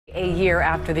A year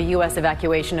after the U.S.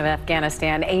 evacuation of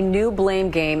Afghanistan, a new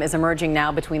blame game is emerging now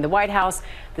between the White House,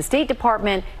 the State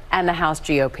Department, and the House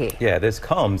GOP. Yeah, this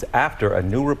comes after a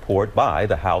new report by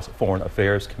the House Foreign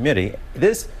Affairs Committee.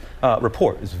 This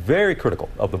report is very critical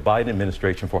of the Biden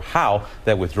administration for how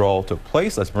that withdrawal took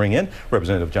place. Let's bring in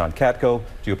Representative John Katko,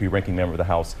 GOP ranking member of the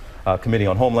House Committee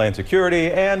on Homeland Security,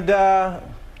 and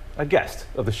a guest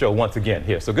of the show once again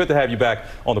here. So good to have you back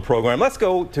on the program. Let's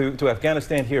go to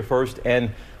Afghanistan here first,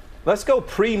 and let's go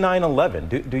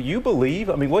pre-9/11. Do you believe,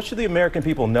 what should the American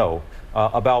people know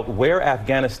about where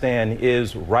Afghanistan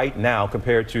is right now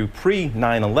compared to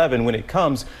pre-9/11 when it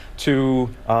comes to,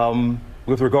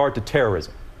 with regard to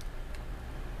terrorism?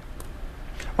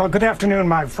 Well, good afternoon,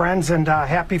 my friends, and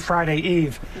happy Friday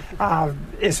Eve.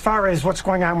 As far as what's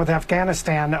going on with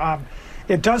Afghanistan,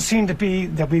 it does seem to be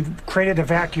that we've created a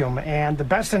vacuum, and the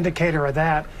best indicator of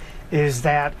that is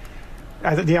that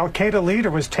the al-Qaeda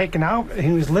leader was taken out.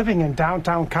 He was living in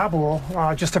downtown Kabul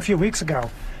just a few weeks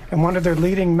ago. And one of their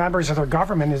leading members of their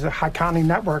government is a Haqqani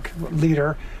network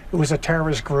leader who was a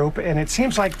terrorist group. And it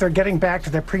seems like they're getting back to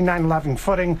their pre-9/11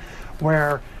 footing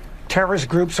where terrorist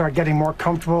groups are getting more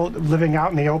comfortable living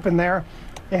out in the open there.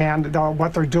 And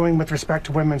what they're doing with respect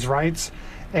to women's rights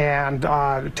and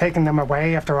taking them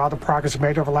away after all the progress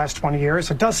made over the last 20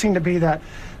 years. It does seem to be that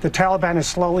the Taliban is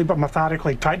slowly but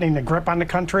methodically tightening the grip on the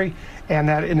country, and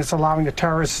it's allowing the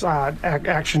terrorist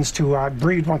actions to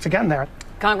breed once again there.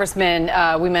 Congressman,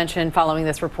 we mentioned following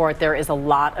this report, there is a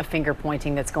lot of finger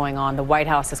pointing that's going on. The White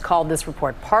House has called this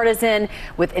report partisan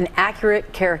with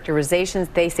inaccurate characterizations.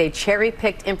 They say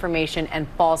cherry-picked information and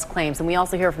false claims. And we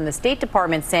also hear from the State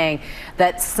Department saying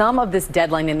that some of this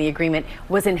deadline in the agreement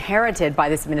was inherited by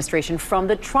this administration from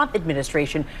the Trump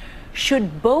administration.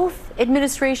 Should both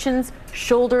administrations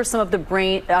shoulder some of the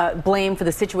blame for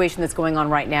the situation that's going on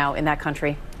right now in that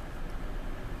country?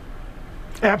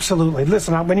 Absolutely.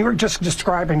 Listen, when you were just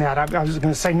describing that, I was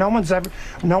going to say no one's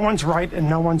right and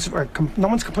no one's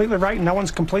completely right and no one's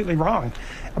completely wrong.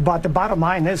 But the bottom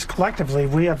line is,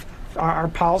 collectively, our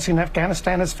policy in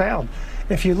Afghanistan has failed.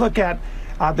 If you look at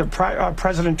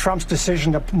President Trump's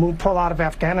decision to pull out of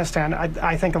Afghanistan,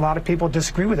 I think a lot of people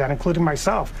disagree with that, including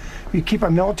myself. You keep a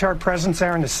military presence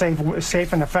there in a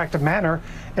safe and effective manner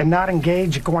and not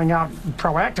engage going out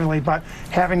proactively, but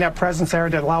having that presence there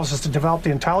that allows us to develop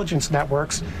the intelligence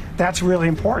networks, that's really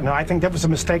important. I think that was a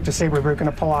mistake to say we were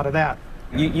going to pull out of that.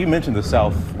 You mentioned the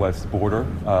southwest border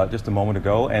just a moment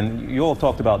ago, and you all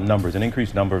talked about numbers and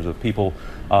increased numbers of people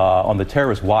on the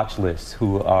terrorist watch list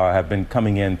who have been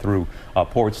coming in through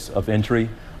ports of entry.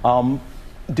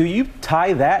 Do you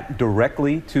tie that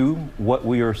directly to what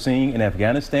we are seeing in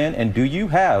Afghanistan? And do you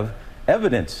have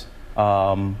evidence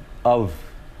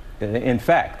in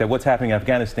fact, that what's happening in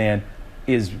Afghanistan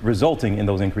is resulting in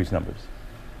those increased numbers?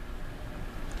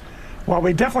 Well,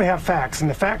 we definitely have facts, and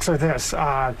the facts are this.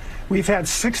 We've had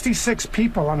 66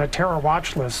 people on the terror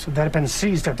watch list that have been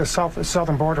seized at the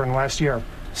southern border in the last year.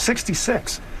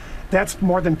 66. That's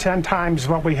more than 10 times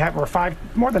what we have, or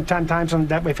more than 10 times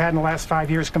that we've had in the last 5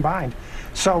 years combined.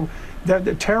 So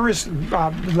the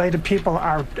terrorist-related people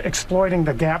are exploiting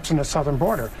the gaps in the southern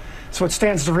border. So it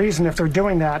stands to reason if they're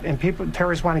doing that and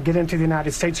terrorists want to get into the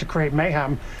United States to create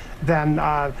mayhem, then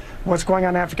what's going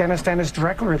on in Afghanistan is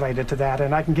directly related to that.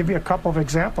 And I can give you a couple of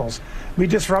examples. We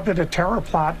disrupted a terror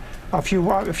plot a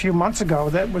few months ago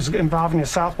that was involving the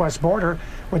southwest border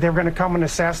where they were going to come and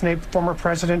assassinate former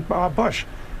President Bush.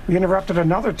 We interrupted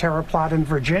another terror plot in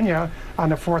Virginia on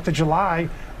the 4th of July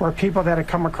where people that had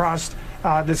come across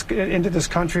into this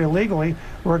country illegally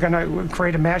were going to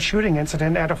create a mass shooting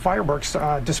incident at a fireworks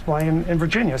display in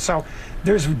Virginia. So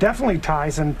there's definitely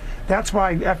ties, and that's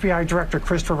why FBI Director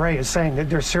Christopher Wray is saying that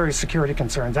there's serious security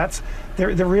concerns.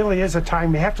 There really is a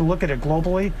time we have to look at it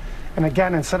globally. And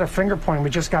again, instead of finger pointing,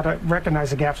 we just got to recognize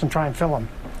the gaps and try and fill them.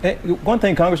 Hey, one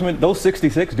thing, Congressman, those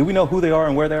 66, do we know who they are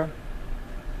and where they are?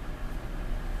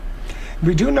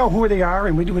 We do know who they are,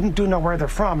 and we do know where they're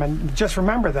from. And just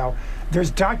remember, though, there's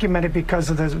documented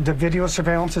because of the video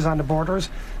surveillances on the borders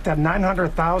that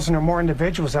 900,000 or more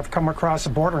individuals have come across the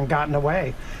border and gotten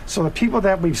away. So the people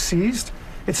that we've seized,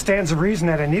 it stands to reason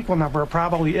that an equal number are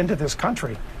probably into this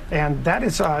country. And that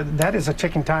is a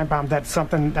ticking time bomb. That's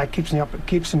something that keeps me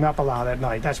up a lot at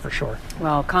night, that's for sure.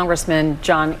 Well, Congressman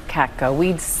John Katko,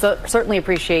 we certainly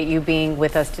appreciate you being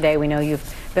with us today. We know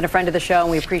you've been a friend of the show,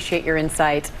 and we appreciate your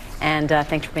insight. And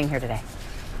thanks for being here today.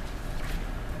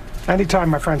 Anytime,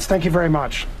 my friends. Thank you very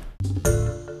much.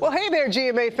 Well, hey there,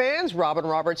 GMA fans. Robin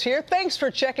Roberts here. Thanks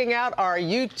for checking out our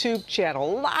YouTube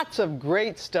channel. Lots of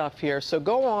great stuff here. So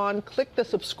go on, click the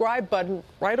subscribe button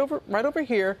right over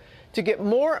here. to get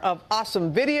more of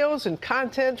awesome videos and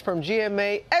content from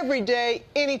GMA every day,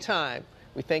 anytime.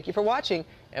 We thank you for watching,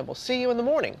 and we'll see you in the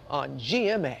morning on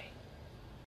GMA.